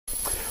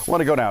I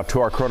want to go now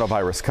to our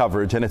coronavirus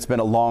coverage, and it's been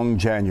a long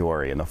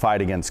January in the fight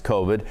against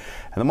COVID,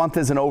 and the month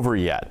isn't over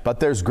yet, but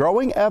there's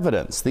growing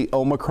evidence the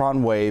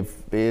Omicron wave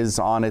is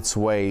on its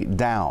way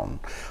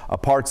down.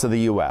 Parts of the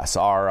U.S.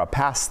 are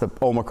past the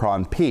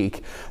Omicron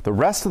peak. The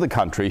rest of the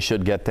country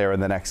should get there in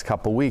the next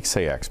couple weeks,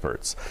 say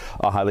experts.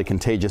 A highly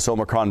contagious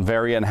Omicron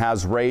variant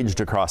has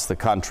raged across the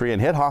country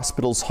and hit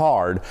hospitals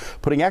hard,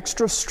 putting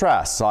extra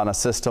stress on a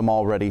system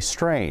already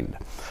strained.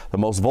 The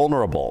most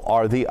vulnerable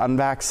are the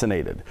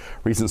unvaccinated.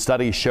 Recent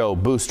studies show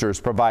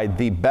boosters provide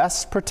the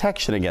best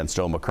protection against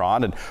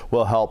Omicron and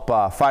will help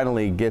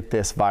finally get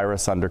this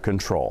virus under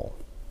control.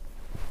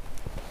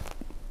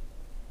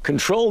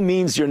 Control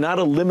means you're not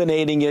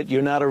eliminating it,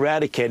 you're not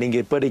eradicating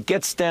it, but it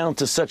gets down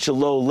to such a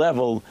low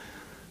level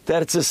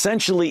that it's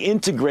essentially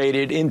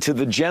integrated into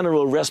the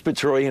general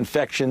respiratory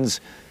infections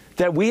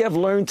that we have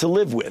learned to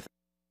live with.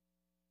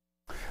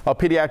 While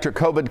pediatric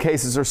COVID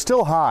cases are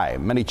still high,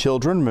 many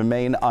children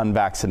remain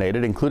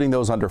unvaccinated, including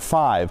those under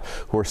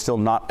 5 who are still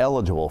not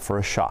eligible for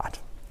a shot.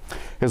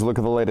 Here's a look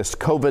at the latest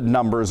COVID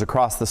numbers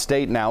across the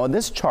state now, and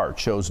this chart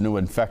shows new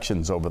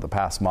infections over the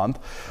past month.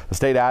 The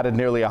state added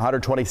nearly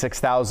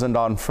 126,000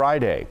 on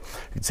Friday.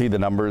 You can see the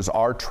numbers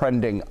are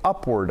trending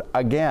upward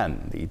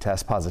again. The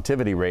test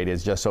positivity rate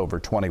is just over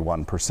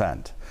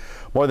 21%.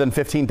 More than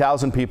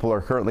 15,000 people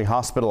are currently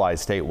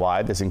hospitalized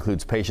statewide. This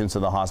includes patients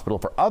in the hospital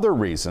for other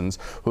reasons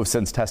who have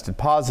since tested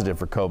positive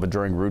for COVID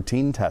during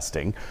routine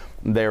testing.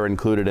 They're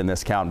included in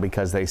this count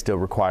because they still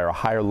require a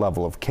higher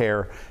level of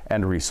care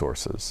and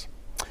resources.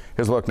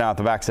 Here's a look now at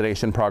the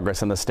vaccination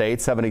progress in the state.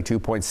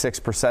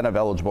 72.6% of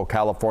eligible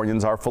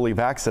Californians are fully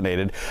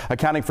vaccinated,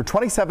 accounting for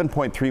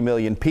 27.3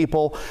 million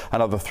people.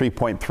 Another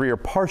 3.3 are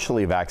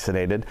partially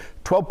vaccinated.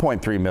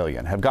 12.3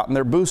 million have gotten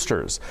their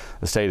boosters.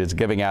 The state is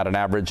giving out an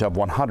average of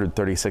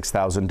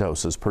 136,000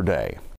 doses per day.